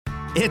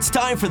It's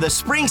time for the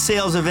spring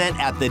sales event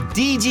at the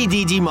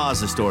DGDG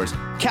Mazda stores.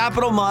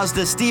 Capital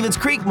Mazda, Stevens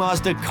Creek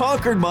Mazda,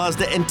 Concord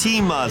Mazda, and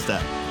Team Mazda.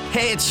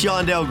 Hey, it's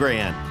Shondell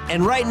Grand.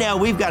 And right now,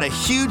 we've got a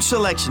huge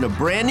selection of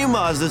brand new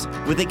Mazdas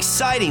with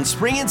exciting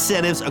spring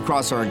incentives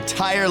across our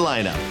entire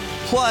lineup.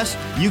 Plus,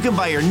 you can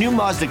buy your new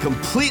Mazda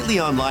completely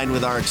online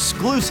with our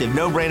exclusive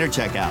no-brainer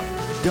checkout.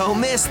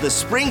 Don't miss the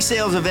spring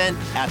sales event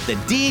at the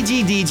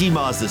DGDG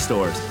Mazda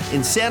stores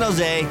in San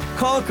Jose,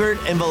 Concord,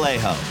 and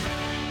Vallejo.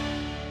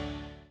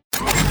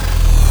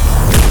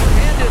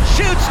 And it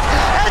shoots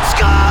and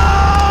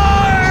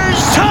scores!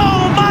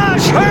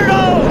 Tomas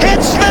Hertl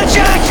hits the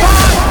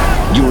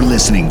jackpot! You're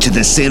listening to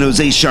the San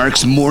Jose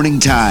Sharks Morning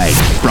Tide,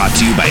 brought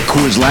to you by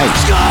Coors Light.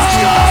 Scores!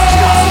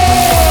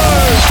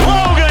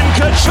 Logan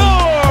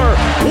Couture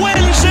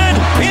wins it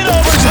in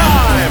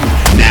overtime!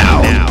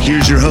 Now,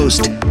 here's your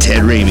host,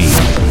 Ted Ramey.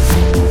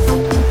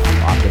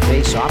 Off the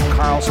face-off,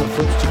 Carlson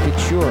flips to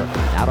Couture.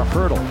 Now to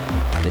Hertl.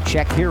 The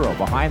Czech hero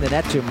behind the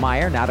net to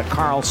Meyer. Now to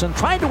Carlson,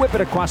 trying to whip it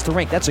across the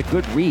rink. That's a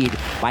good read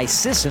by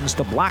Sissons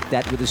to block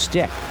that with his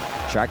stick.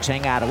 Sharks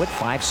hang out of it.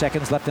 5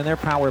 seconds left in their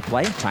power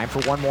play. Time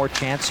for one more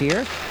chance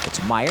here.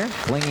 It's Meyer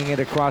flinging it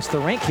across the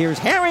rink. Here's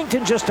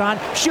Harrington just on.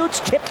 Shoots,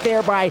 tipped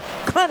there by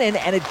Cunnin,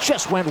 and it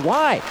just went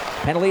wide.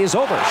 Penalty is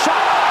over.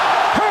 Shot.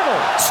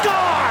 Hertl. Score!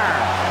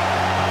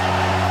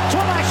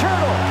 Tomas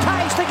Hertl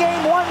ties the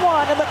game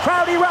 1-1, and the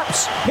crowd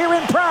erupts here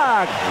in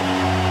Prague.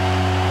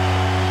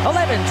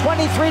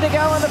 11:23 to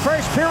go in the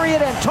first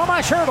period, and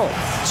Tomas Hertl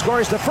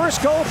scores the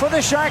first goal for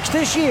the Sharks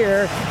this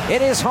year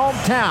in his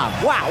hometown.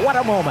 Wow, what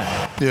a moment.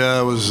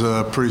 Yeah, it was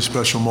a pretty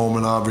special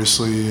moment,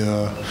 obviously.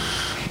 I'm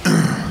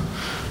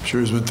sure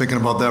he's been thinking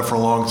about that for a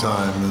long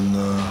time, and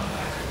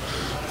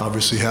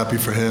obviously happy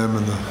for him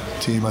and the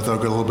team. I thought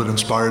got a little bit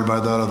inspired by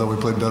that. I thought we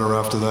played better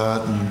after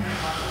that, and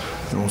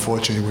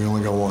unfortunately we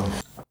only got one.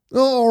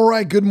 All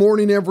right, good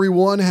morning,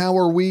 everyone. How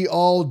are we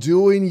all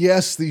doing?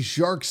 Yes, the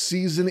Sharks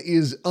season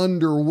is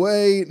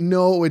underway.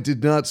 No, it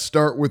did not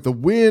start with a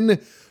win,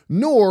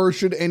 nor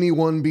should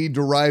anyone be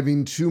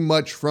deriving too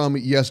much from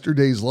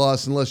yesterday's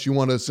loss unless you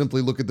want to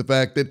simply look at the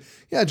fact that,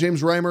 yeah,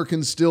 James Reimer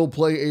can still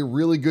play a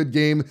really good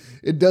game.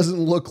 It doesn't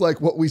look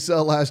like what we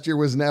saw last year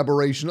was an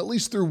aberration, at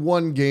least through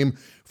one game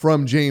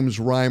from James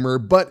Reimer.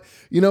 But,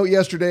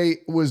 yesterday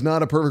was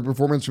not a perfect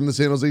performance from the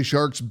San Jose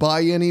Sharks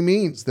by any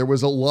means. There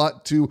was a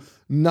lot to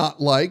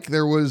not like.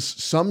 There was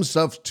some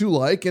stuff to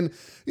like. And,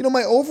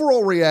 my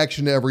overall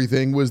reaction to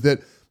everything was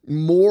that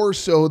more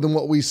so than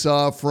what we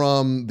saw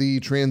from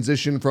the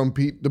transition from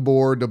Pete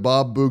DeBoer to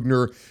Bob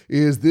Boughner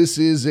is this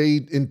is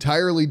a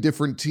entirely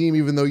different team,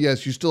 even though,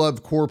 yes, you still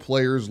have core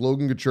players,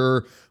 Logan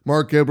Couture,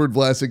 Marc-Edouard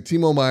Vlasic,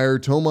 Timo Meier,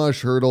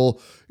 Tomas Hertl,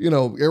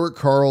 Erik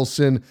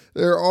Karlsson.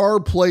 There are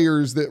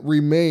players that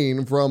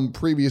remain from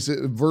previous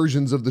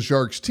versions of the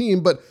Sharks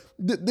team, but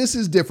this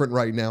is different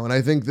right now. And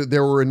I think that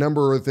there were a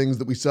number of things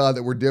that we saw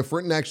that were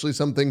different, and actually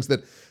some things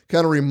that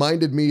kind of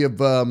reminded me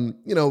of,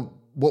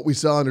 what we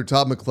saw under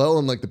Todd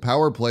McClellan, like the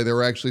power play. There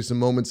were actually some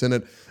moments in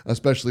it,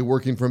 especially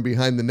working from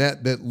behind the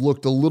net, that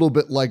looked a little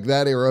bit like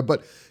that era.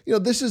 But,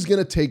 this is going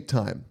to take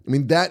time. I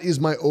mean, that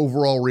is my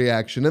overall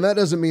reaction. And that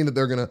doesn't mean that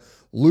they're going to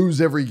lose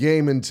every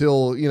game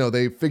until,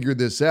 they figure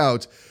this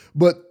out.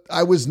 But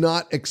I was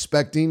not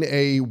expecting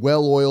a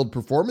well-oiled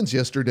performance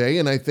yesterday,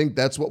 and I think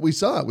that's what we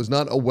saw. It was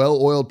not a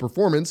well-oiled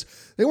performance.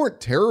 They weren't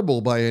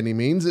terrible by any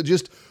means. It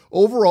just,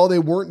 overall, they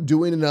weren't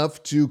doing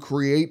enough to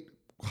create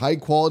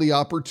high-quality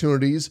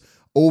opportunities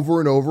over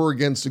and over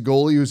against a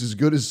goalie who's as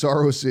good as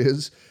Saros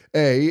is,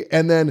 A.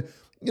 And then,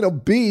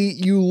 B,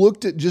 you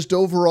looked at just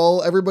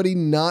overall everybody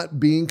not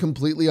being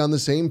completely on the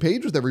same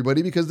page with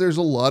everybody because there's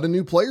a lot of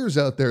new players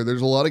out there.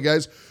 There's a lot of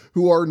guys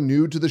who are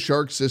new to the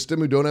Sharks system,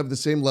 who don't have the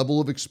same level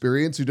of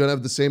experience, who don't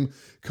have the same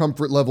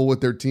comfort level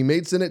with their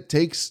teammates, and it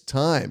takes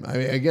time. I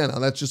mean, again,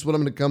 that's just what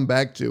I'm going to come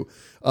back to.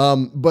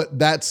 But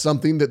that's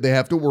something that they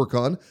have to work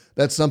on.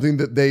 That's something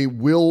that they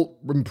will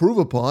improve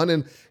upon.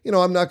 And,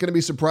 I'm not going to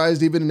be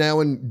surprised even now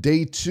in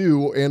day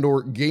 2 and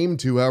or game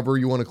 2, however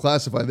you want to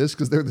classify this,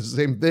 because they're the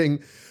same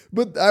thing.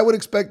 But I would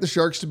expect the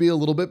Sharks to be a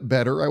little bit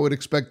better. I would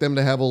expect them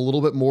to have a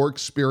little bit more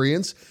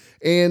experience.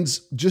 And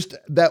just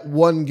that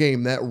one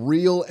game, that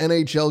real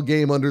NHL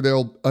game under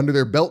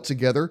their belt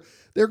together,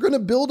 they're going to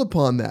build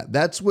upon that.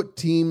 That's what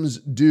teams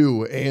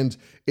do, and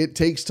it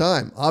takes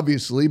time,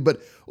 obviously,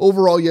 but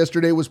overall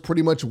yesterday was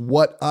pretty much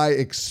what I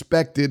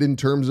expected in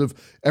terms of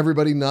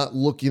everybody not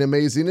looking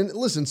amazing. And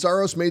listen,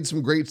 Saros made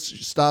some great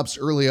stops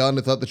early on.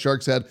 I thought the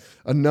Sharks had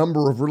a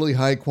number of really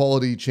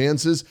high-quality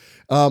chances,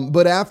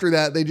 but after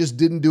that, they just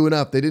didn't do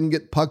enough. They didn't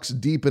get pucks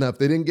deep enough.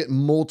 They didn't get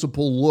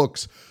multiple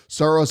looks.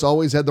 Saros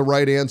always had the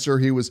right answer.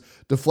 He was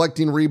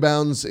deflecting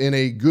rebounds in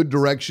a good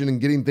direction and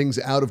getting things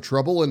out of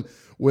trouble, and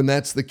when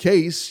that's the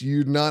case,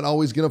 you're not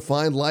always going to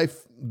find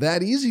life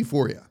that easy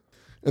for you.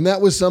 And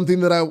that was something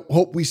that I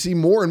hope we see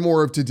more and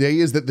more of today,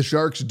 is that the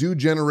Sharks do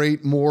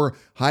generate more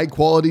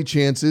high-quality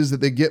chances,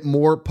 that they get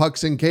more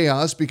pucks in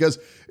chaos, because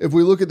if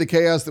we look at the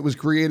chaos that was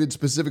created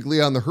specifically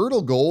on the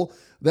Hertl goal,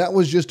 that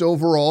was just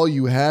overall,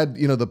 you had,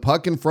 the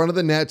puck in front of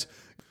the net,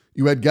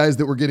 You had guys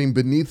that were getting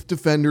beneath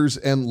defenders,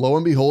 and lo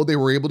and behold, they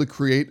were able to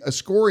create a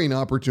scoring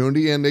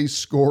opportunity and a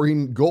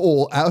scoring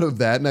goal out of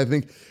that. And I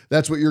think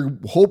that's what you're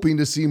hoping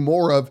to see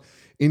more of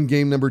in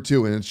game number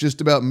 2. And it's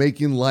just about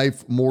making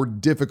life more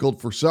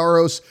difficult for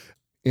Saros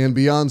and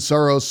beyond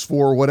Saros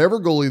for whatever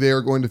goalie they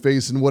are going to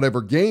face in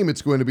whatever game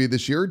it's going to be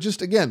this year.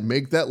 Just again,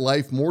 make that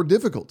life more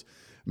difficult.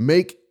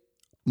 Make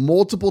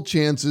multiple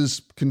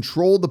chances,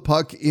 control the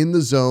puck in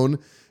the zone,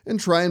 and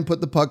try and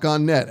put the puck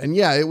on net. And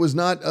yeah, it was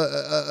not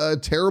a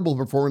terrible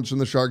performance from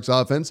the Sharks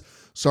offense.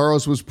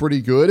 Saros was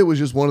pretty good. It was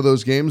just one of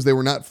those games. They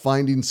were not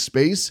finding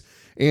space.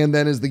 And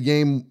then as the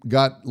game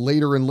got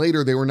later and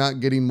later, they were not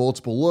getting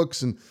multiple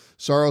looks, and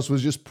Saros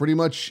was just pretty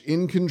much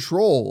in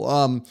control.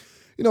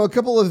 A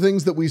couple of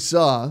things that we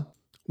saw,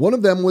 one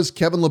of them was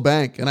Kevin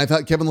Labanc. And I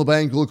thought Kevin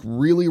Labanc looked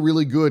really,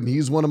 really good. And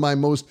he's one of my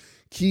most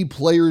key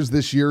players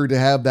this year to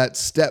have that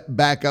step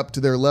back up to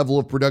their level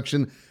of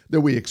production that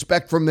we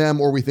expect from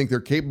them or we think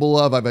they're capable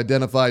of. I've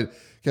identified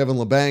Kevin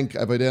Labanc.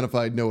 I've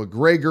identified Noah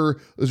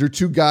Gregor. Those are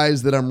two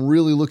guys that I'm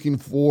really looking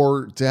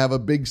for to have a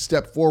big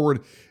step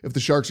forward if the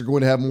Sharks are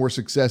going to have more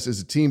success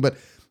as a team. But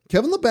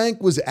Kevin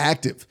Labanc was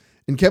active,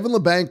 and Kevin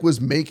Labanc was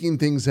making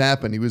things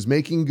happen. He was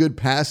making good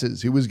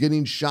passes. He was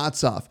getting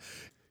shots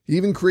off. He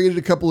even created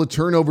a couple of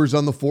turnovers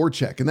on the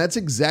forecheck, and that's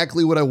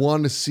exactly what I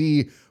want to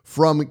see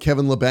from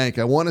Kevin Labanc.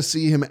 I want to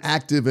see him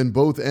active in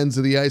both ends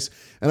of the ice,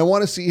 and I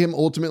want to see him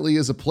ultimately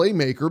as a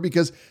playmaker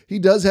because he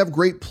does have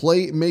great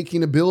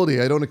playmaking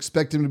ability. I don't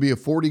expect him to be a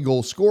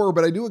 40-goal scorer,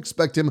 but I do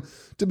expect him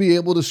to be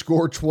able to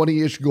score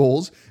 20-ish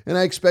goals, and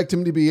I expect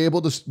him to be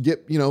able to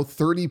get,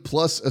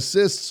 30-plus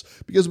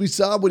assists because we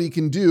saw what he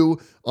can do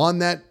on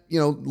that,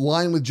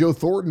 line with Joe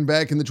Thornton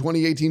back in the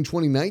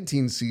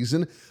 2018-2019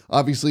 season.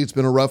 Obviously, it's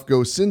been a rough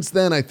go since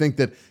then. I think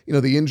that,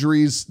 the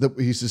injuries that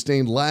he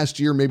sustained last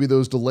year, maybe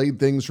those delayed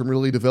things from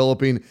really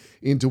developing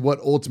into what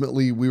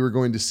ultimately we were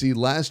going to see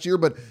last year.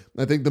 But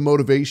I think the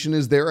motivation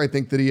is there. I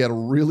think that he had a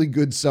really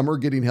good summer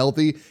getting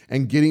healthy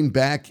and getting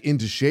back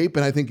into shape.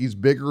 And I think he's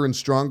bigger and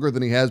stronger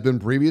than he has been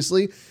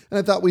previously. And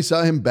I thought we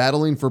saw him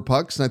battling for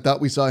pucks, and I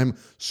thought we saw him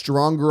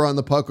stronger on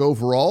the puck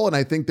overall. And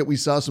I think that we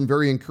saw some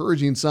very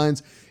encouraging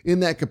signs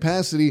in that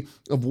capacity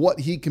of what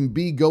he can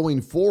be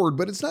going forward.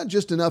 But it's not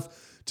just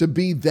enough to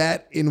be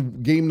that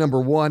in game number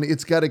 1.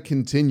 It's got to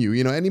continue.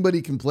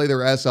 Anybody can play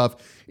their ass off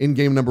in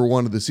game number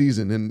 1 of the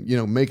season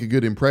and, make a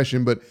good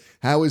impression. But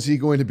how is he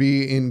going to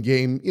be in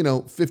game,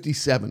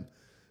 57?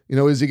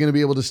 Is he going to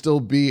be able to still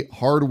be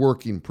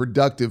hardworking,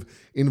 productive,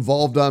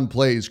 involved on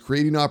plays,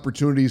 creating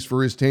opportunities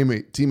for his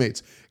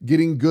teammates,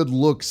 getting good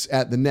looks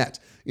at the net?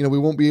 We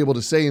won't be able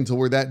to say until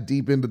we're that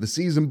deep into the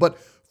season. But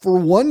for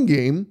one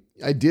game,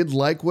 I did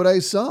like what I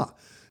saw.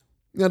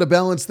 Now, to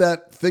balance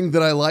that thing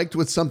that I liked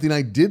with something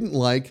I didn't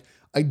like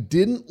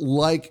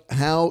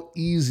how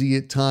easy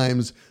at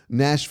times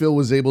Nashville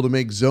was able to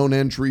make zone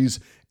entries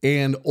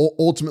and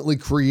ultimately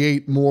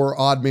create more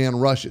odd man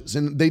rushes.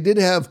 And they did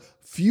have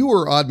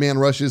fewer odd man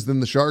rushes than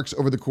the Sharks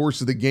over the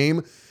course of the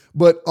game,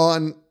 but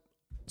on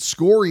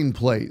scoring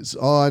plays,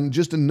 on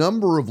just a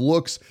number of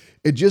looks,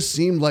 it just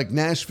seemed like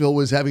Nashville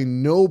was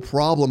having no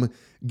problem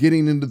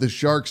getting into the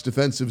Sharks'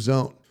 defensive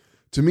zone.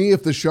 To me,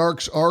 if the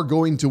Sharks are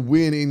going to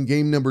win in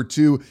game number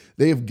 2,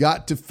 they have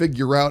got to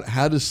figure out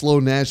how to slow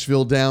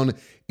Nashville down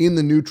in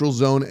the neutral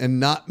zone and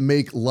not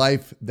make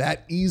life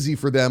that easy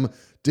for them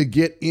to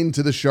get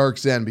into the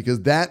Sharks' end.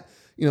 Because that,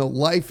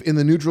 life in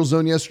the neutral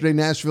zone yesterday,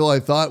 Nashville, I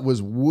thought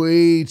was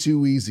way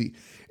too easy.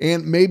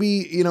 And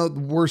maybe,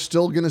 we're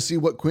still going to see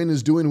what Quinn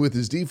is doing with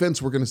his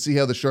defense. We're going to see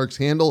how the Sharks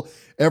handle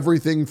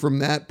everything from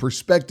that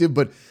perspective.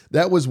 But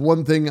that was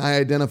one thing I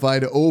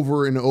identified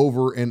over and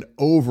over and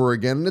over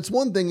again. And it's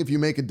one thing if you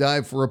make a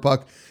dive for a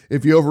puck,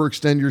 if you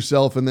overextend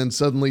yourself and then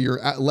suddenly you're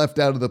left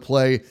out of the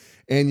play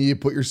and you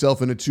put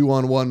yourself in a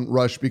 2-on-1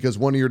 rush because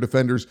one of your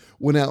defenders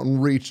went out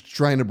and reached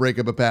trying to break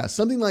up a pass.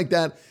 Something like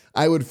that,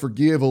 I would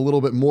forgive a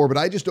little bit more, but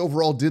I just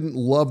overall didn't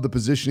love the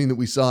positioning that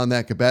we saw in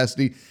that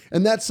capacity,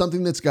 and that's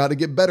something that's got to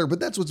get better. But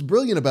that's what's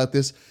brilliant about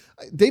this.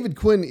 David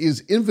Quinn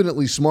is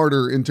infinitely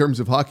smarter in terms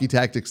of hockey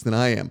tactics than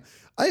I am.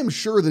 I am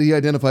sure that he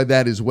identified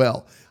that as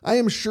well. I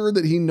am sure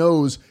that he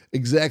knows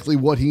exactly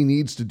what he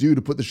needs to do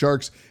to put the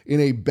Sharks in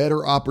a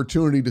better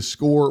opportunity to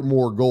score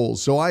more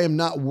goals. So I am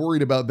not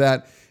worried about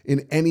that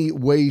in any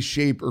way,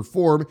 shape, or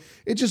form.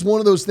 It's just one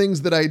of those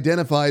things that I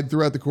identified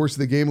throughout the course of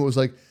the game. It was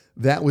like,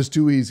 that was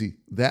too easy.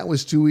 That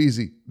was too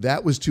easy.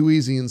 That was too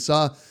easy. And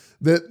saw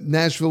that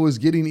Nashville was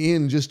getting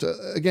in just,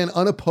 again,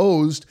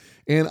 unopposed.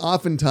 And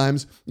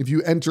oftentimes, if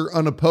you enter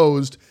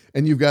unopposed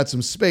and you've got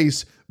some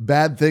space,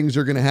 bad things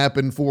are going to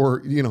happen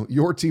for,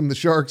 your team, the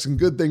Sharks, and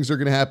good things are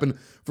going to happen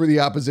for the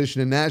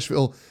opposition in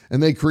Nashville.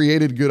 And they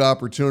created good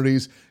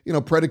opportunities,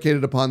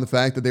 predicated upon the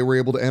fact that they were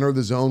able to enter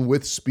the zone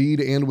with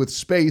speed and with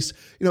space.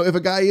 If a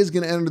guy is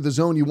going to enter the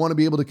zone, you want to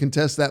be able to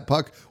contest that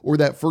puck or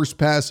that first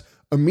pass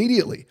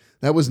immediately.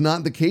 That was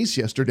not the case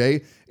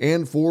yesterday.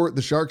 And for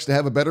the Sharks to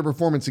have a better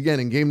performance again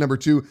in game number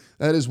 2,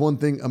 that is one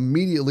thing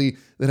immediately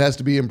that has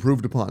to be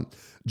improved upon.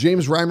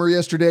 James Reimer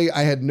yesterday,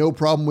 I had no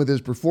problem with his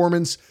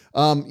performance.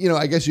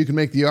 I guess you can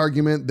make the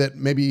argument that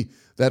maybe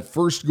That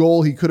first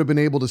goal he could have been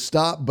able to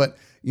stop, but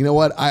you know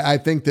what? I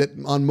think that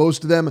on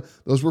most of them,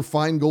 those were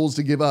fine goals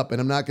to give up, and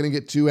I'm not going to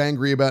get too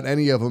angry about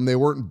any of them. They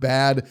weren't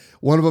bad.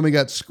 One of them he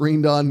got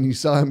screened on, and you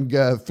saw him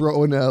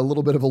throw in a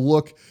little bit of a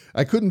look.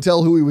 I couldn't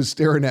tell who he was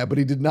staring at, but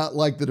he did not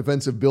like the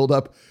defensive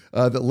buildup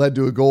that led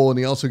to a goal, and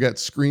he also got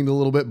screened a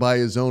little bit by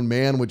his own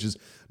man, which is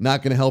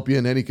not going to help you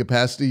in any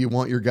capacity. You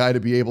want your guy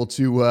to be able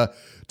to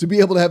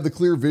have the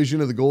clear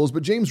vision of the goals.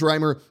 But James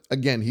Reimer,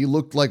 again, he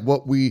looked like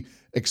what we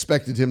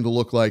expected him to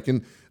look like.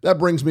 And that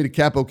brings me to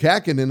Kaapo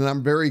Kähkönen, and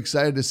I'm very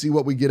excited to see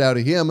what we get out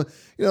of him.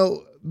 You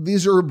know,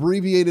 these are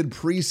abbreviated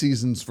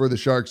preseasons for the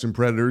Sharks and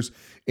Predators,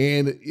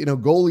 and, you know,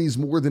 goalies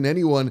more than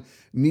anyone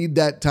need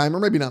that time, or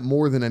maybe not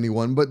more than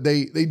anyone, but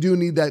they do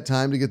need that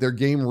time to get their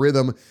game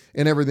rhythm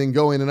and everything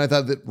going. And I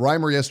thought that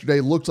Reimer yesterday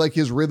looked like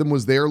his rhythm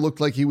was there,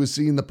 looked like he was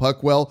seeing the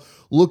puck well,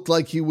 looked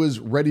like he was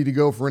ready to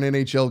go for an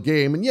NHL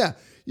game. And yeah,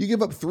 you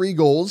give up 3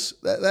 goals,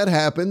 that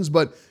happens,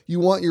 but you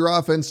want your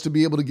offense to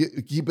be able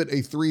to keep it a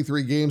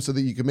 3-3 game so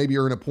that you can maybe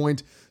earn a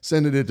point,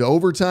 send it into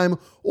overtime,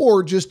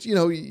 or just, you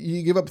know,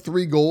 you give up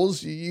 3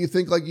 goals, you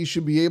think like you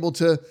should be able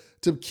to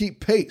keep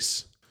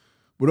pace.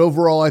 But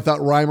overall, I thought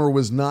Reimer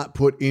was not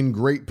put in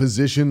great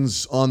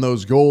positions on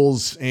those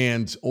goals,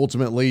 and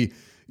ultimately,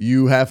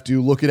 you have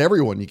to look at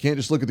everyone. You can't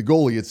just look at the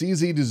goalie. It's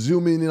easy to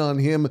zoom in on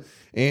him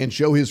and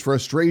show his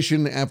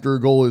frustration after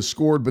a goal is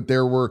scored, but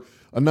there were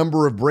a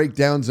number of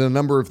breakdowns and a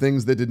number of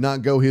things that did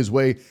not go his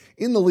way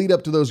in the lead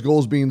up to those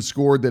goals being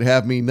scored that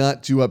have me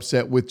not too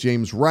upset with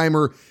James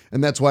Reimer.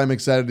 And that's why I'm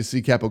excited to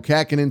see Kaapo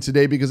Kähkönen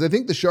today, because I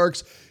think the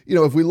Sharks, you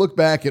know, if we look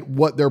back at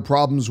what their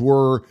problems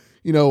were,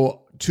 you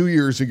know, 2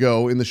 years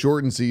ago in the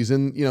shortened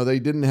season, you know, they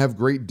didn't have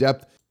great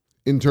depth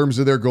in terms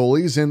of their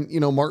goalies. And,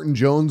 you know, Martin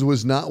Jones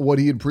was not what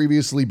he had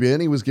previously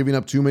been. He was giving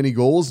up too many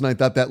goals. And I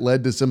thought that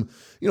led to some,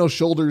 you know,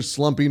 shoulders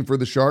slumping for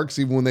the Sharks,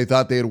 even when they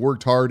thought they had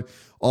worked hard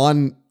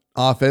on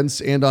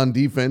offense and on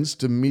defense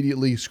to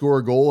immediately score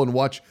a goal and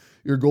watch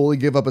your goalie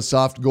give up a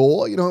soft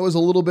goal. You know, it was a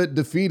little bit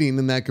defeating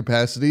in that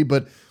capacity,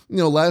 but, you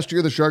know, last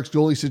year the Sharks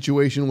goalie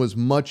situation was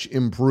much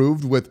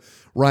improved with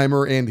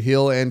Reimer and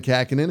Hill and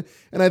Kähkönen,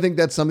 and I think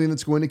that's something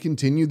that's going to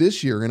continue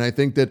this year. And I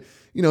think that,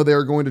 you know,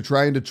 they're going to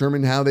try and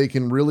determine how they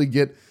can really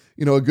get,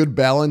 you know, a good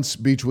balance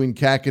between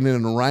Kähkönen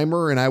and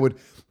Reimer. And I would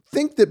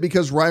think that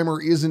because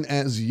Reimer isn't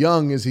as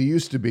young as he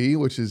used to be,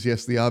 which is,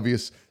 yes, the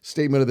obvious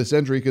statement of the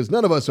century, because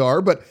none of us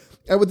are, but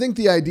I would think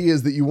the idea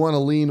is that you want to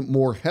lean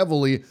more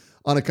heavily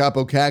on a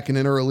Kaapo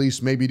Kähkönen, or at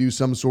least maybe do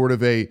some sort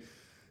of a,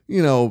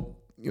 you know,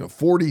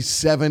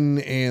 47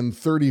 and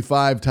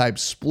 35 type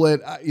split.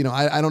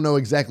 I don't know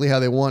exactly how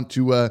they want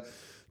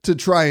to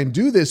try and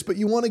do this, but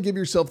you want to give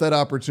yourself that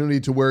opportunity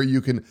to where you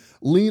can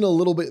lean a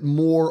little bit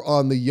more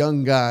on the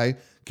young guy,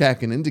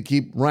 Kähkönen, to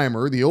keep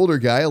Reimer, the older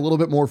guy, a little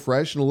bit more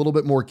fresh and a little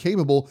bit more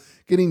capable,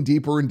 getting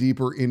deeper and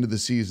deeper into the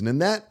season.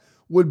 And that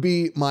would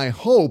be my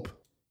hope.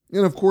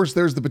 And of course,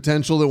 there's the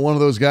potential that one of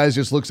those guys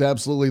just looks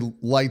absolutely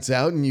lights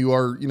out, and you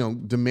are, you know,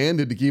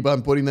 demanded to keep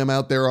on putting them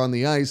out there on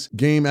the ice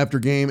game after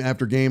game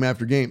after game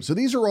after game. So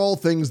these are all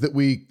things that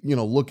we, you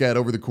know, look at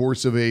over the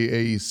course of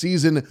a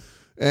season,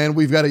 and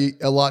we've got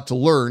a lot to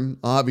learn,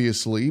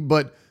 obviously,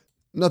 but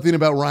nothing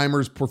about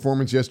Reimer's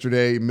performance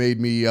yesterday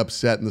made me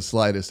upset in the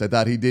slightest. I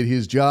thought he did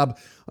his job.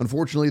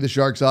 Unfortunately, the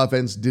Sharks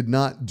offense did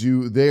not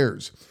do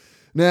theirs.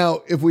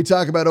 Now, if we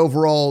talk about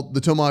overall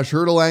the Tomas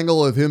Hertl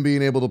angle of him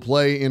being able to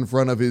play in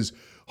front of his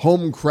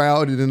home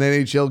crowd in an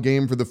NHL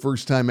game for the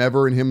first time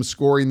ever and him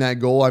scoring that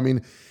goal, I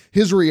mean,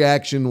 his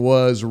reaction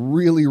was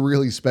really,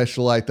 really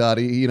special. I thought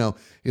he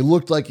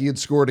looked like he had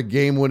scored a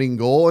game-winning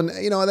goal. And,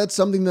 you know, that's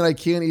something that I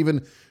can't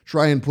even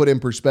try and put in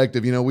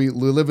perspective. You know, we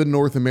live in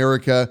North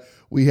America.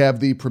 We have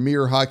the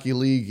premier hockey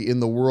league in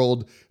the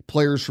world.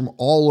 Players from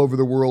all over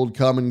the world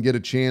come and get a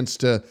chance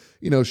to,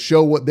 you know,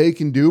 show what they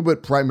can do,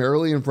 but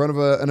primarily in front of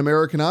an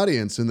American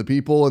audience, and the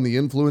people and the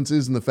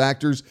influences and the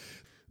factors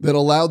that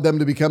allowed them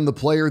to become the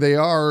player they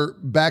are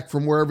back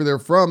from wherever they're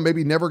from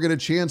maybe never get a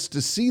chance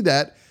to see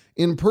that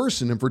in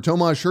person. And for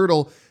Tomas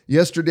Hertl,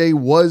 yesterday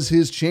was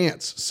his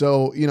chance.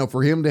 So, you know,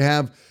 for him to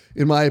have,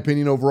 in my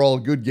opinion, overall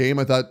a good game,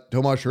 I thought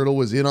Tomas Hertl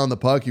was in on the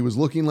puck. He was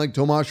looking like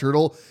Tomas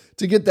Hertl.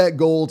 To get that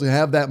goal, to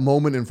have that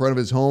moment in front of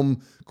his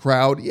home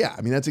crowd, yeah,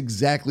 I mean, that's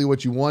exactly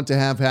what you want to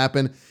have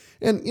happen.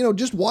 And, you know,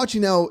 just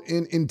watching how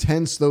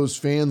intense those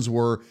fans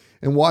were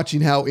and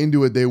watching how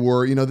into it they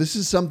were, you know, this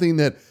is something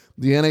that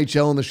the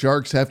NHL and the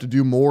Sharks have to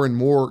do more and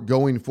more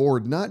going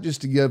forward, not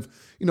just to give,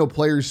 you know,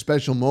 players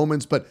special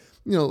moments, but,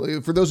 you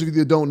know, for those of you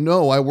that don't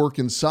know, I work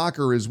in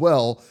soccer as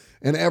well.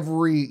 And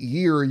every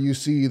year you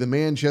see the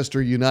Manchester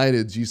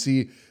Uniteds, you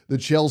see the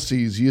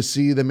Chelseas, you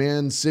see the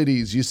Man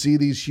Cities, you see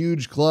these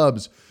huge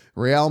clubs,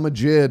 Real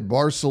Madrid,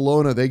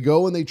 Barcelona. They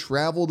go and they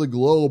travel the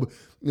globe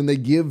and they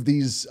give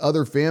these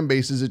other fan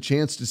bases a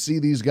chance to see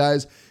these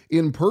guys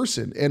in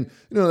person. And,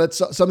 you know,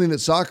 that's something that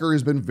soccer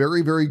has been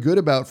very, very good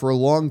about for a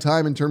long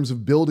time in terms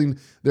of building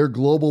their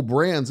global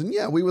brands. And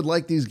yeah, we would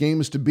like these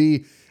games to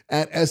be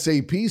at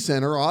SAP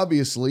Center,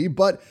 obviously,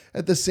 but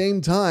at the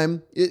same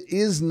time, it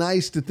is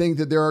nice to think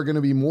that there are going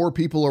to be more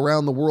people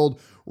around the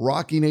world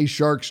rocking a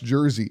Sharks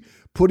jersey,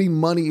 putting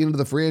money into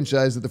the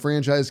franchise that the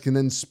franchise can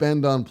then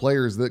spend on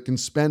players, that can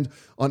spend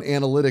on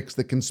analytics,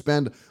 that can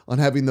spend on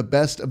having the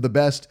best of the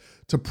best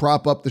to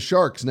prop up the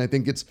Sharks. And I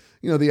think it's,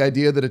 the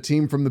idea that a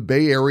team from the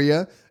Bay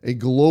Area, a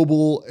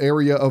global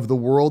area of the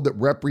world that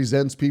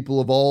represents people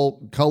of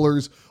all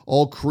colors,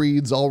 all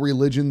creeds, all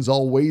religions,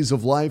 all ways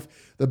of life,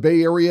 the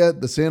Bay Area,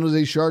 the San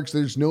Jose Sharks,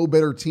 there's no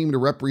better team to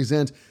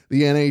represent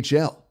the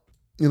NHL.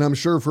 And I'm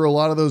sure for a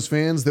lot of those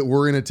fans that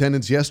were in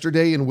attendance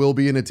yesterday and will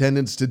be in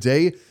attendance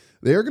today,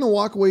 they're going to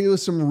walk away with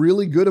some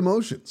really good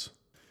emotions.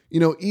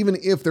 Even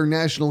if their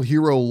national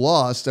hero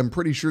lost, I'm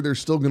pretty sure they're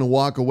still going to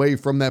walk away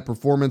from that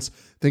performance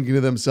thinking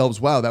to themselves,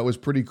 wow, that was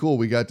pretty cool.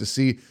 We got to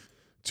see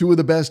two of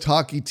the best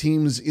hockey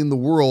teams in the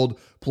world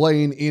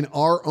playing in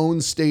our own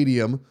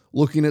stadium,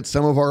 looking at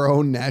some of our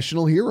own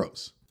national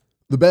heroes.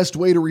 The best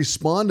way to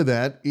respond to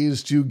that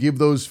is to give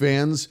those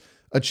fans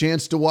a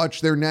chance to watch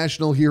their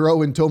national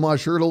hero in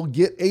Tomas Hertl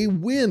get a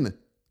win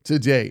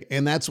today.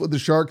 And that's what the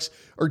Sharks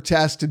are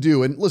tasked to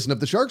do. And listen, if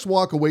the Sharks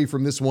walk away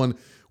from this one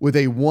with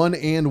a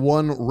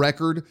 1-1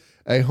 record,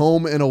 a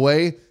home and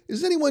away,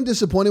 is anyone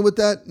disappointed with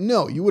that?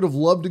 No, you would have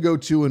loved to go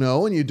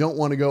 2-0 and you don't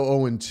want to go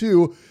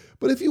 0-2.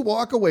 But if you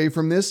walk away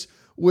from this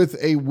with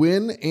a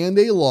win and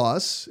a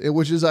loss,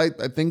 which is, I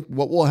think,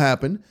 what will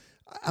happen,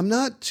 I'm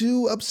not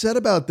too upset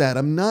about that.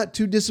 I'm not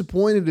too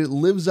disappointed. It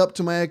lives up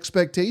to my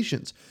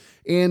expectations.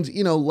 And,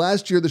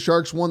 last year the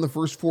Sharks won the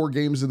first 4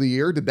 games of the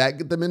year. Did that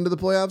get them into the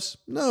playoffs?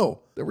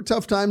 No. There were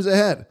tough times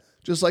ahead,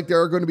 just like there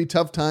are going to be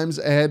tough times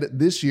ahead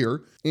this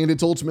year. And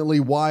it's ultimately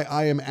why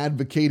I am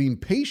advocating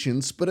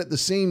patience. But at the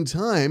same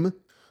time,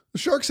 the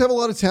Sharks have a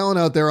lot of talent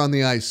out there on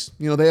the ice.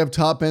 They have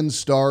top-end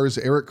stars,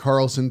 Erik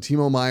Karlsson,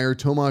 Timo Meier,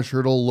 Tomas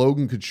Hertl,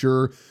 Logan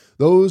Couture.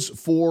 Those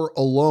 4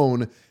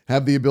 alone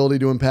have the ability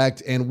to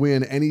impact and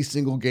win any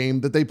single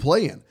game that they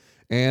play in.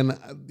 And,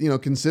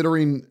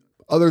 considering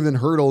other than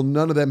Hertl,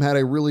 none of them had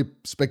a really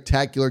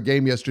spectacular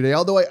game yesterday.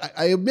 Although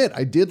I admit,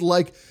 I did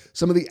like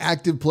some of the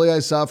active play I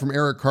saw from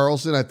Erik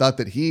Karlsson. I thought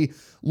that he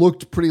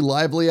looked pretty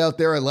lively out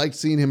there. I liked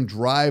seeing him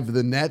drive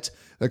the net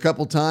a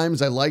couple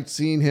times. I liked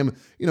seeing him,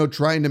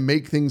 trying to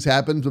make things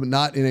happen, but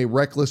not in a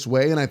reckless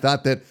way. And I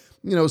thought that,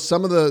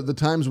 some of the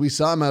times we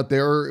saw him out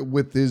there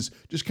with his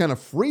just kind of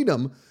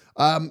freedom,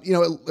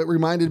 it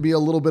reminded me a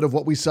little bit of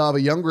what we saw of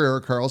a younger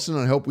Erik Karlsson. And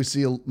I hope we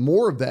see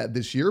more of that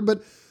this year.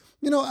 But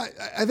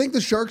I think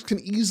the Sharks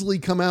can easily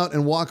come out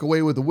and walk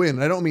away with a win.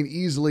 And I don't mean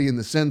easily in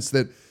the sense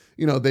that,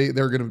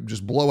 they're going to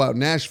just blow out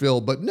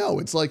Nashville. But no,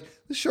 it's like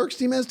the Sharks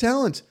team has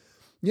talent.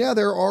 Yeah,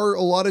 there are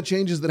a lot of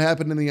changes that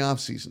happened in the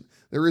offseason.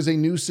 There is a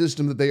new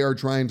system that they are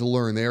trying to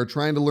learn. They are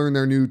trying to learn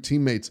their new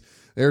teammates.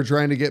 They're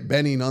trying to get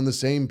Benning on the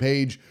same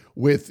page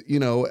with,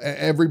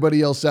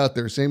 everybody else out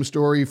there. Same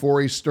story for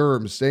a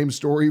Sturm. Same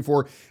story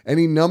for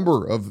any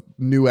number of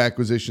new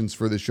acquisitions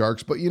for the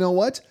Sharks. But you know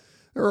what?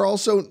 There are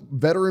also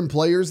veteran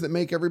players that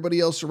make everybody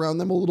else around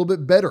them a little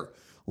bit better,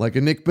 like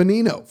a Nick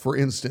Bonino, for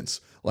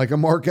instance, like a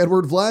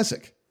Marc-Edouard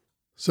Vlasic.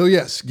 So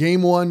yes,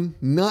 game 1,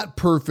 not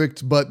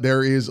perfect, but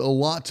there is a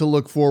lot to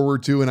look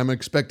forward to, and I'm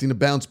expecting a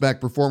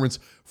bounce-back performance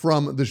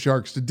from the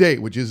Sharks today,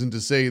 which isn't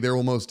to say there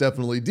will most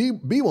definitely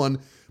be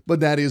one, but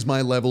that is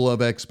my level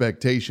of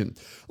expectation.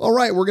 All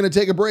right, we're going to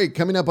take a break.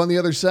 Coming up on the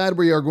other side,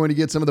 we are going to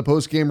get some of the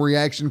post-game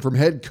reaction from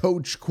head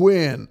coach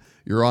Quinn.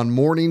 You're on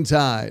Morning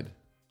Tide.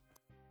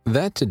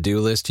 That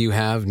to-do list you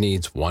have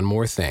needs one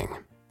more thing.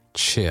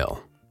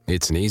 Chill.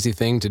 It's an easy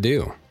thing to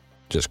do.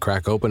 Just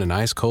crack open an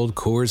ice-cold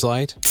Coors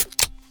Light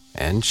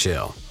and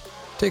chill.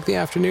 Take the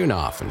afternoon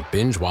off and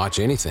binge watch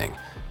anything.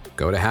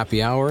 Go to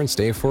happy hour and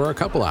stay for a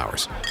couple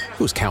hours.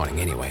 Who's counting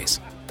anyways?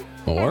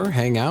 Or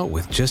hang out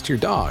with just your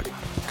dog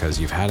because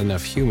you've had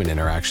enough human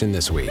interaction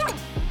this week.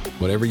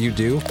 Whatever you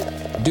do,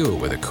 do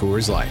it with a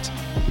Coors Light.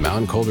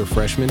 Mountain Cold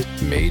Refreshment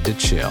made to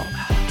chill.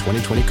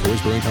 2020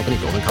 Coors Brewing Company,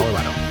 Golden,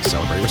 Colorado.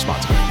 Celebrate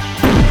responsibly.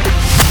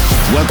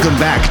 Welcome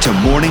back to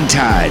Morning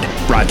Tide,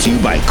 brought to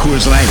you by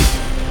Coors Light.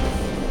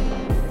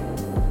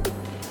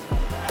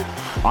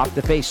 Off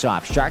the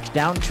face-off, Sharks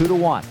down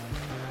 2-1.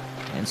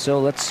 And so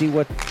let's see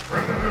what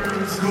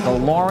the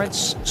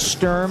Lawrence,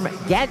 Sturm,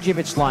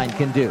 Gadjevich line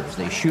can do as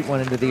they shoot one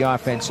into the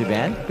offensive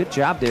end. Good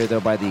job there, though,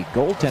 by the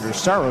goaltender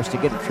Saros to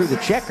get it through the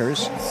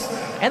checkers.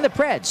 And the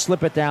Preds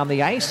slip it down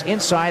the ice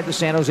inside the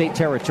San Jose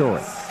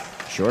territory.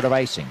 Short of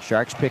icing.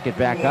 Sharks pick it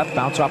back up,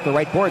 bounce off the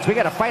right boards. We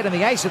got a fight on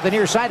the ice at the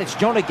near side. It's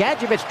Jonah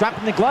Gadjevich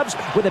dropping the gloves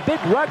with a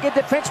big rugged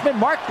defenseman,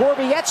 Mark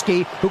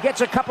Borowiecki, who gets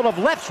a couple of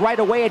lefts right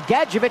away at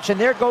Gadjevich, and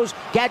there goes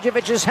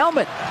Gadjevich's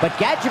helmet. But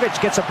Gadjevich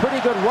gets a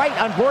pretty good right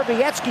on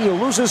Borowiecki, who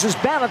loses his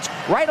balance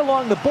right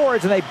along the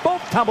boards, and they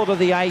both tumble to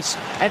the ice.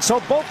 And so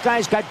both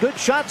guys got good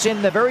shots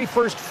in the very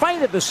first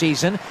fight of the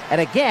season. And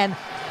again,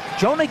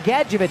 Jonah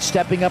Gadjevich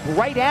stepping up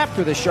right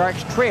after the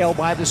Sharks trail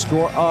by the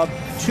score of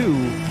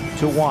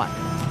 2-1.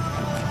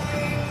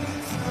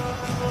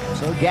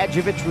 So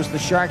Gadjevich was the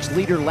Sharks'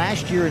 leader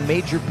last year in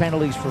major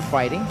penalties for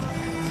fighting.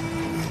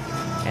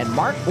 And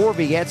Mark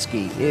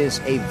Borowiecki is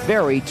a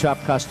very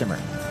tough customer.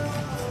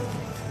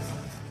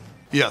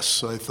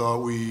 Yes, I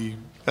thought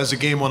as the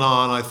game went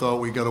on, I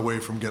thought we got away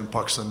from getting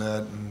pucks in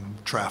net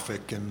and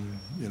traffic and,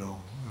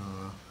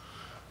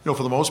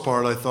 For the most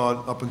part, I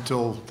thought up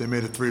until they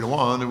made it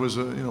 3-1, it was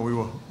we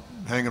were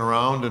hanging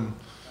around, and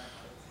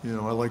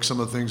I like some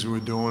of the things we were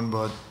doing,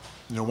 but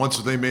once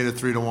they made it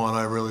 3-1,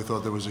 I really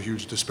thought there was a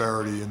huge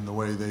disparity in the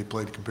way they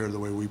played compared to the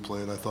way we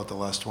played. I thought the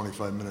last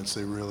 25 minutes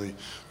they really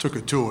took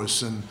it to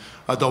us, and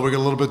I thought we got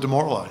a little bit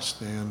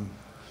demoralized. And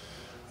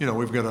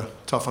we've got to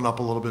toughen up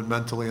a little bit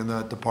mentally in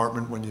that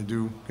department. When you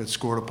do get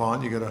scored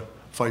upon, you got to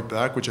fight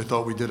back, which I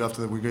thought we did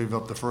after we gave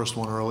up the first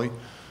one early.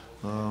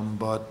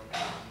 But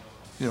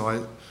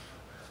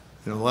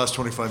the last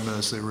 25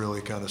 minutes they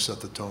really kind of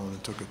set the tone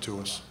and took it to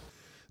us.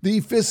 The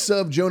fists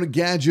of Jonah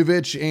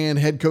Gadjovich and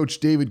head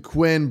coach David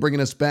Quinn bringing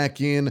us back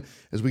in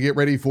as we get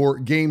ready for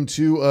Game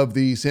 2 of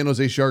the San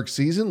Jose Sharks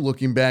season,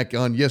 looking back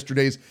on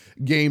yesterday's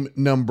game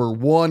number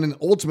 1. And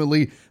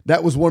ultimately,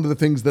 that was one of the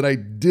things that I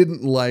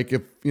didn't like.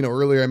 If,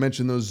 earlier I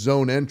mentioned those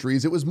zone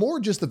entries, it was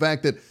more just the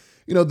fact that,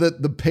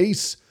 the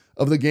pace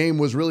of the game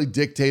was really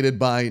dictated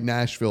by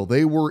Nashville.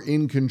 They were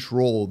in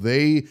control.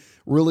 They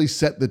really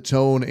set the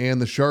tone,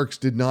 and the Sharks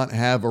did not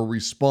have a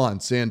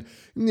response. And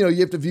you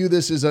have to view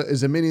this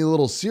as a mini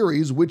little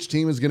series. Which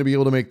team is going to be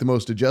able to make the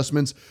most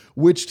adjustments?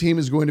 Which team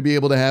is going to be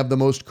able to have the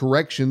most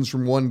corrections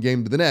from one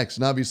game to the next?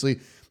 And obviously,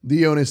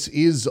 the onus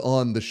is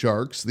on the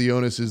Sharks. The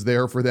onus is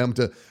there for them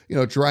to,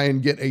 try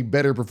and get a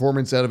better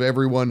performance out of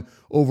everyone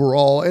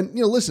overall. And,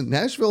 listen,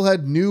 Nashville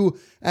had new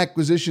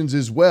acquisitions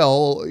as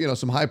well,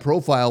 some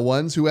high-profile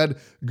ones who had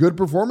good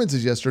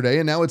performances yesterday.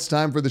 And now it's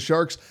time for the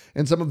Sharks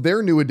and some of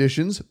their new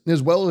additions,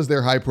 as well as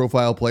their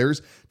high-profile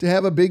players, to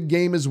have a big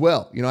game as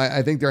well.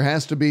 I think there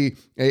has to be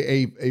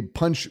a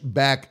punch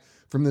back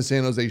from the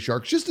San Jose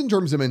Sharks, just in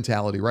terms of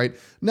mentality, right?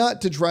 Not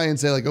to try and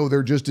say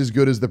they're just as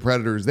good as the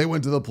Predators. They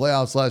went to the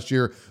playoffs last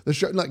year. The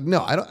Sharks,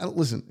 no, I don't.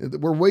 Listen,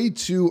 we're way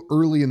too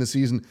early in the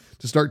season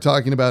to start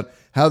talking about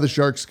how the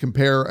Sharks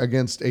compare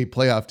against a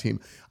playoff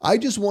team. I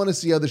just want to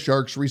see how the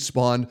Sharks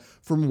respond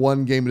from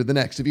one game to the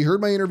next. If you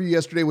heard my interview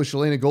yesterday with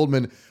Shalana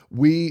Goldman,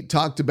 we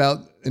talked about,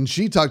 and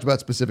she talked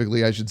about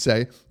specifically, I should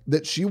say,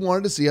 that she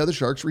wanted to see how the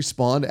Sharks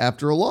respond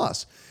after a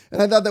loss.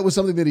 And I thought that was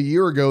something that a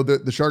year ago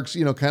that the Sharks,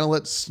 kind of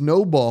let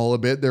snowball a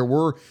bit. There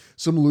were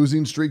some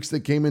losing streaks that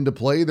came into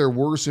play. There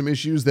were some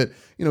issues that,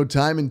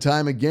 time and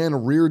time again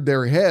reared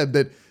their head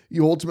that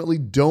you ultimately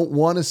don't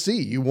want to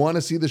see. You want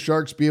to see the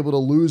Sharks be able to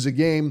lose a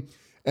game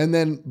and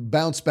then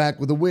bounce back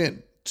with a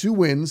win, 2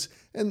 wins,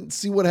 and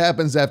see what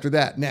happens after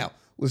that. Now,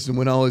 listen,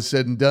 when all is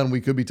said and done,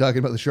 we could be talking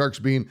about the Sharks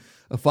being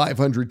a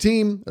 500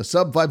 team, a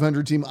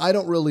sub-500 team. I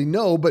don't really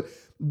know, but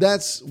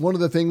that's one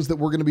of the things that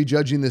we're going to be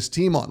judging this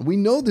team on. We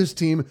know this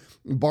team,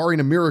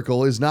 barring a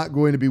miracle, is not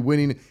going to be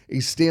winning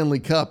a Stanley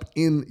Cup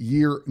in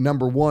year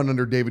number 1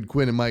 under David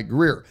Quinn and Mike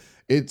Grier.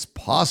 It's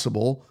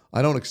possible.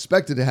 I don't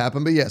expect it to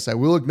happen, but yes, I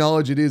will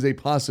acknowledge it is a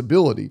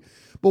possibility.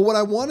 But what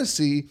I want to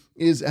see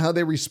is how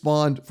they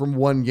respond from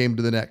one game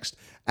to the next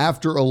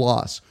after a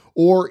loss,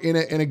 or in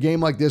a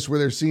game like this where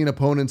they're seeing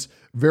opponents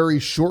very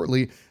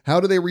shortly. How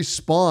do they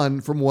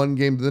respond from one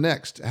game to the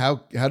next?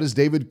 How does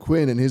David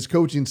Quinn and his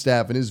coaching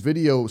staff and his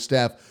video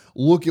staff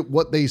look at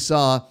what they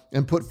saw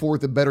and put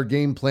forth a better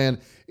game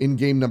plan in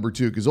game number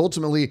 2? Because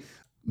ultimately,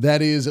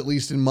 that is, at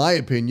least in my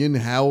opinion,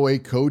 how a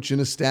coach and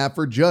a staff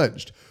are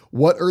judged.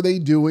 What are they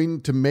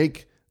doing to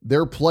make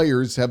their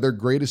players have their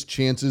greatest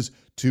chances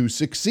to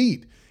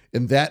succeed?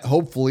 And that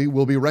hopefully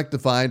will be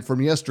rectified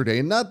from yesterday.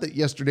 And not that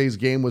yesterday's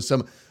game was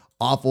some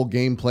awful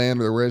game plan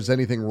or there was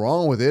anything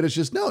wrong with it. It's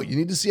just, no, you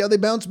need to see how they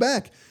bounce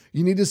back.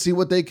 You need to see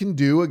what they can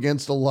do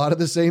against a lot of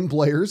the same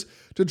players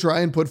to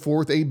try and put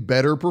forth a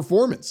better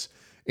performance.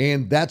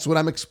 And that's what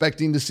I'm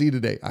expecting to see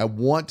today. I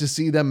want to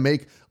see them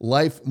make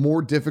life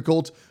more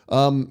difficult,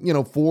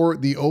 for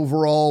the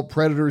overall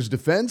Predators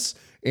defense.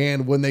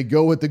 And when they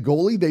go at the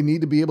goalie, they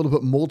need to be able to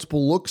put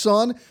multiple looks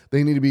on.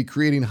 They need to be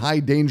creating high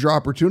danger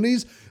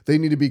opportunities. They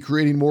need to be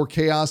creating more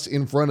chaos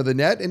in front of the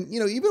net. And,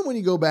 even when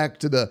you go back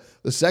to the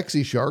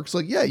sexy Sharks,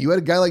 you had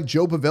a guy like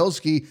Joe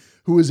Pavelski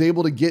who was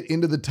able to get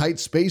into the tight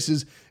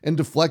spaces and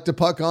deflect a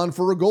puck on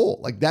for a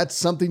goal. That's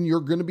something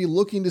you're going to be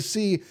looking to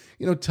see,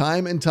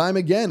 time and time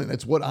again. And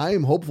it's what I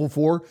am hopeful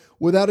for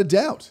without a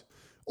doubt.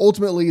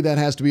 Ultimately, that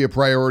has to be a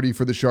priority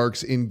for the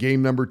Sharks in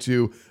game number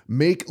 2.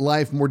 Make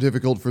life more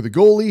difficult for the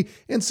goalie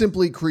and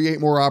simply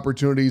create more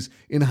opportunities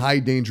in high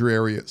danger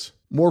areas.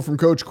 More from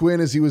Coach Quinn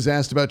as he was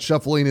asked about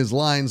shuffling his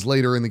lines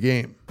later in the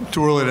game.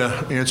 Too early to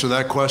answer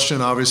that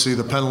question. Obviously,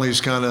 the penalties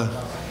kind of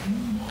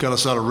got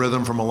us out of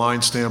rhythm from a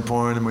line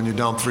standpoint, and when you're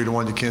down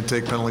 3-1, you can't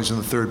take penalties in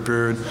the third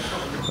period.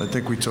 I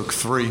think we took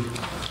 3,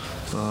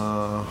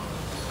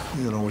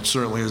 which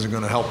certainly isn't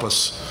going to help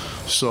us.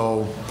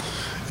 So,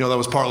 that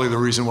was partly the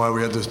reason why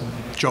we had to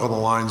juggle the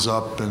lines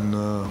up and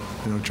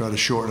try to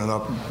shorten it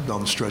up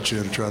down the stretch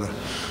here to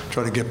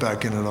try to get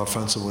back in it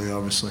offensively,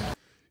 obviously.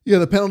 Yeah,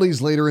 the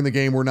penalties later in the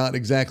game were not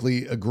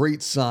exactly a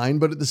great sign,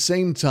 but at the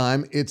same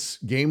time, it's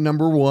game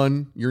number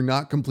one. You're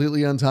not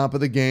completely on top of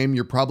the game.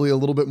 You're probably a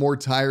little bit more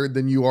tired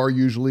than you are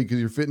usually because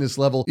your fitness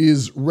level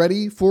is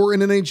ready for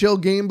an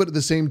NHL game, but at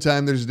the same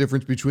time, there's a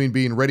difference between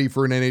being ready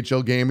for an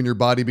NHL game and your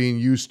body being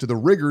used to the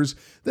rigors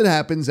that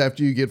happens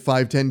after you get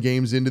 5-10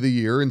 games into the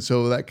year, and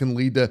so that can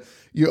lead to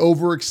you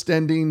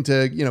overextending,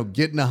 to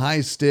getting a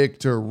high stick,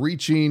 to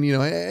reaching,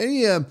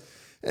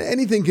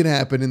 anything can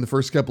happen in the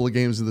first couple of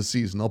games of the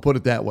season. I'll put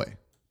it that way.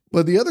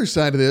 But the other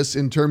side of this,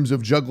 in terms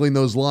of juggling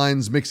those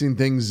lines, mixing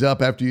things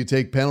up after you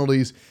take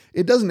penalties,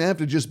 it doesn't have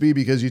to just be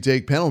because you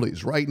take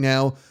penalties. Right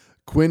now,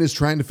 Quinn is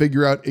trying to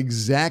figure out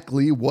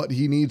exactly what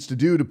he needs to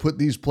do to put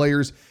these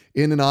players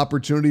in an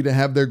opportunity to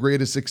have their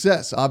greatest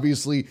success.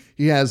 Obviously,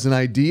 he has an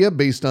idea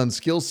based on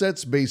skill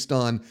sets, based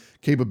on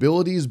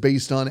capabilities,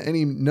 based on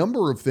any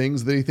number of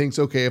things that he thinks,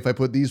 okay, if I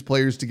put these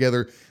players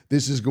together,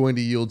 this is going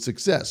to yield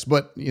success.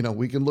 But,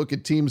 we can look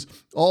at teams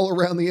all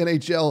around the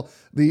NHL,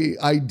 the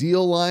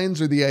ideal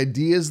lines or the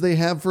ideas they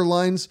have for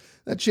lines,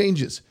 that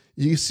changes.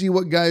 You see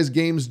what guys'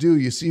 games do.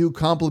 You see who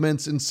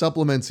complements and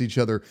supplements each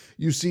other.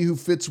 You see who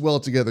fits well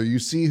together. You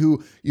see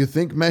who you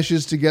think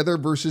meshes together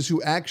versus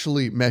who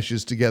actually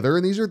meshes together.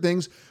 And these are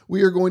things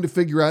we are going to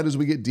figure out as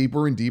we get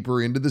deeper and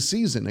deeper into the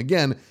season.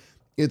 Again,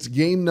 it's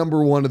game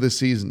number one of the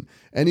season.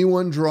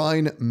 Anyone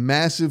drawing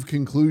massive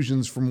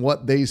conclusions from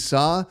what they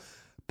saw,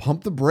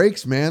 pump the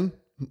brakes, man.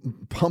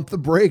 Pump the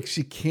brakes.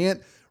 You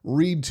can't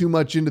read too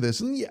much into this.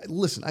 And yeah,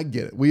 listen, I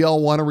get it. We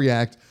all want to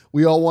react.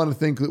 We all want to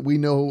think that we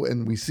know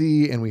and we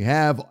see and we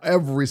have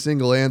every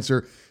single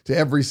answer to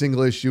every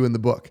single issue in the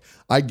book.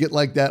 I get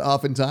like that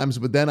oftentimes,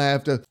 but then I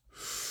have to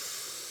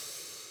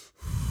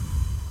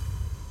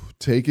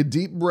take a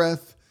deep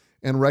breath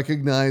and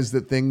recognize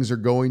that things are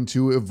going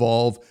to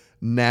evolve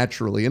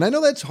naturally. And I know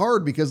that's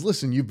hard because,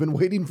 listen, you've been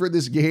waiting for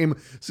this game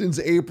since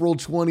April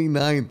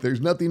 29th.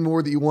 There's nothing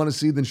more that you want to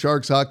see than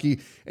Sharks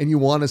hockey, and you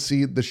want to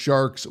see the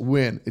Sharks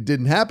win. It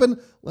didn't happen.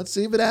 Let's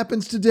see if it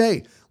happens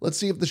today. Let's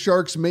see if the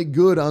Sharks make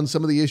good on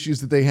some of the issues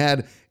that they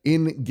had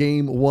in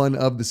game one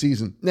of the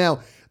season.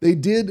 Now, they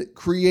did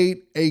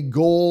create a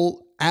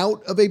goal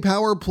out of a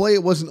power play.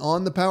 It wasn't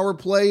on the power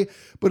play,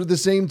 but at the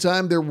same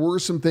time, there were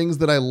some things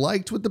that I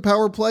liked with the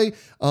power play.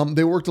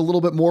 They worked a little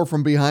bit more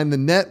from behind the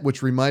net,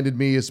 which reminded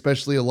me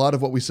especially a lot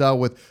of what we saw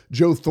with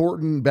Joe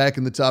Thornton back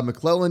in the Todd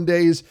McClellan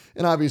days.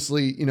 And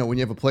obviously, when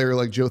you have a player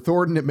like Joe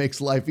Thornton, it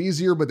makes life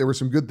easier, but there were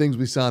some good things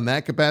we saw in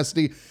that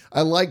capacity.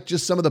 I liked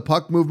just some of the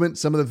puck movement,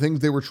 some of the things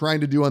they were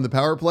trying to do on the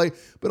power play,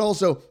 but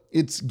also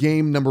it's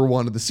game number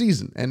one of the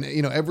season. And,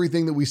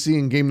 everything that we see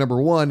in game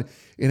number one,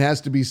 it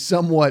has to be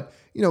somewhat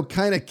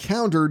kind of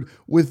countered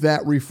with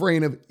that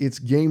refrain of it's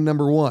game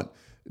number one.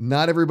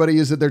 Not everybody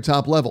is at their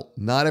top level.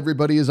 Not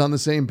everybody is on the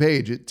same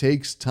page. It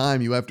takes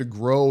time. You have to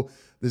grow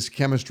this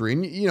chemistry.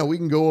 And, we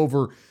can go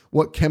over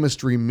what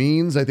chemistry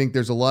means. I think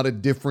there's a lot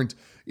of different,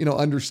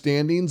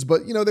 understandings,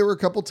 but, there were a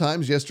couple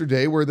times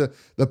yesterday where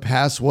the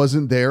pass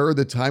wasn't there or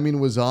the timing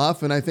was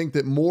off. And I think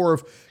that more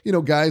of,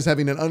 guys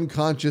having an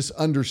unconscious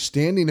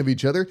understanding of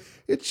each other,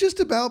 it's just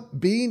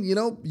about being,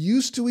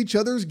 used to each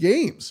other's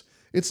games.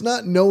 It's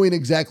not knowing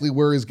exactly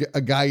where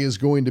a guy is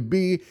going to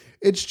be.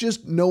 It's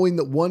just knowing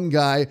that one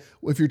guy,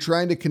 if you're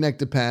trying to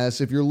connect a pass,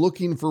 if you're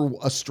looking for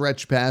a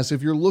stretch pass,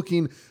 if you're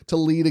looking to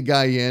lead a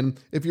guy in,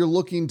 if you're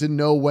looking to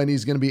know when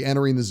he's going to be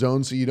entering the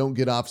zone so you don't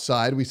get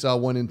offside. We saw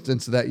one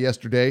instance of that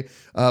yesterday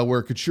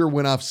where Couture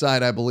went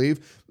offside, I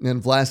believe,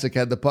 and Vlasic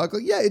had the puck.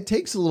 Yeah, it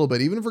takes a little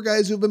bit, even for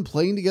guys who've been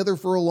playing together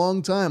for a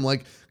long time,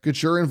 like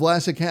Couture and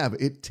Vlasic have.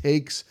 It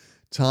takes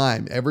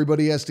time.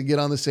 Everybody has to get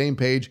on the same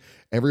page.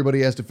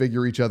 Everybody has to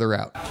figure each other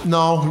out.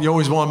 No, you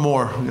always want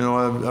more.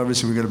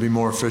 Obviously we got to be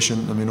more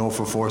efficient. 0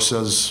 for 4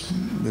 says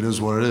it is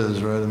what it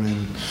is, right?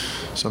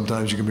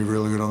 Sometimes you can be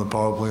really good on the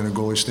power play and a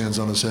goalie stands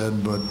on his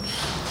head, but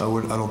I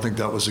don't think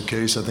that was the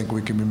case. I think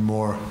we can be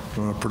more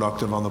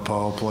productive on the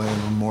power play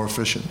and more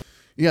efficient.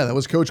 Yeah, that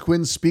was Coach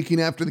Quinn speaking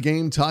after the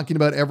game, talking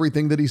about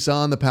everything that he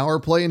saw on the power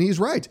play, and he's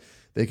right.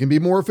 They can be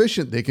more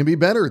efficient. They can be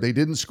better. They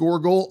didn't score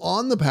a goal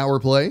on the power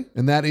play,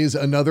 and that is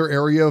another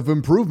area of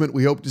improvement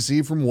we hope to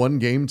see from one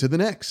game to the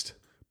next.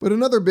 But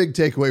another big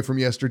takeaway from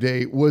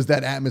yesterday was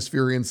that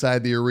atmosphere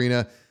inside the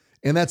arena,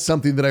 and that's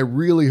something that I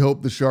really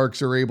hope the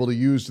Sharks are able to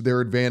use to their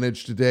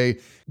advantage today.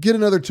 Get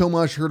another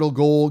Tomas Hertl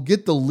goal,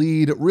 get the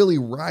lead, really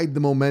ride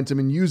the momentum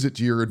and use it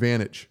to your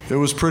advantage. It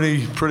was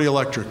pretty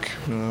electric.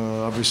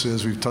 Obviously,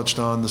 as we've touched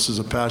on, this is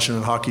a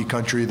passionate hockey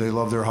country. They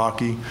love their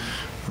hockey.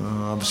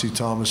 Obviously,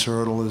 Tomas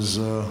Hertl is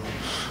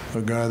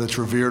a guy that's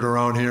revered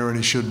around here, and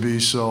he should be.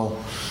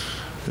 So,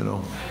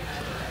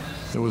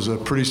 it was a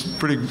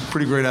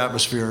pretty great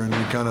atmosphere, and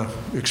we kind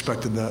of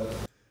expected that.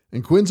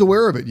 And Quinn's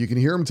aware of it. You can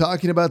hear him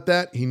talking about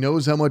that. He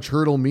knows how much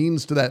Hertl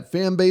means to that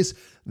fan base.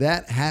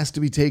 That has to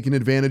be taken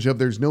advantage of.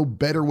 There's no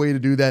better way to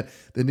do that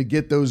than to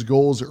get those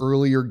goals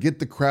earlier, get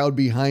the crowd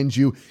behind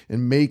you,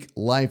 and make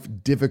life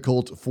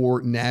difficult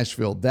for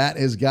Nashville. That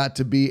has got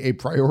to be a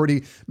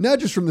priority, not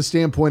just from the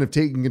standpoint of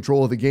taking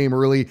control of the game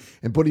early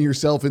and putting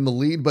yourself in the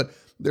lead, but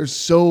There's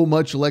so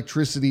much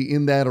electricity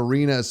in that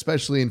arena,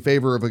 especially in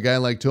favor of a guy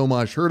like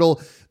Tomas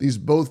Hertl. These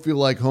both feel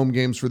like home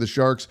games for the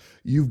Sharks.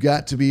 You've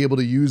got to be able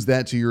to use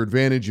that to your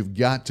advantage. You've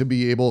got to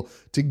be able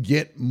to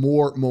get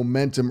more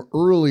momentum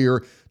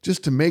earlier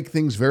just to make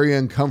things very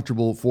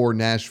uncomfortable for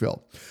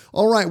Nashville.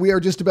 All right, we are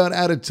just about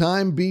out of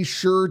time. Be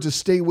sure to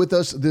stay with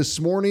us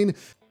this morning.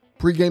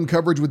 Pre-game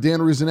coverage with Dan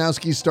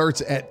Rusanowski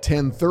starts at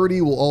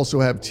 10:30. We'll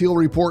also have Teal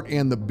Report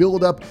and the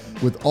build-up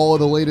with all of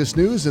the latest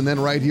news. And then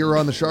right here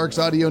on the Sharks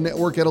Audio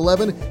Network at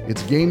 11,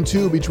 it's Game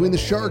 2 between the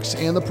Sharks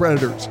and the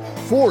Predators.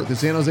 For the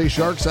San Jose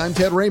Sharks, I'm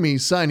Ted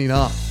Ramey, signing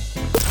off.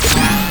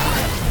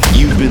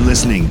 You've been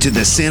listening to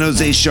the San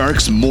Jose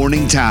Sharks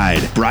Morning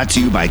Tide, brought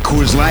to you by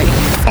Coors Light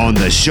on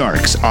the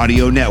Sharks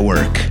Audio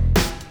Network.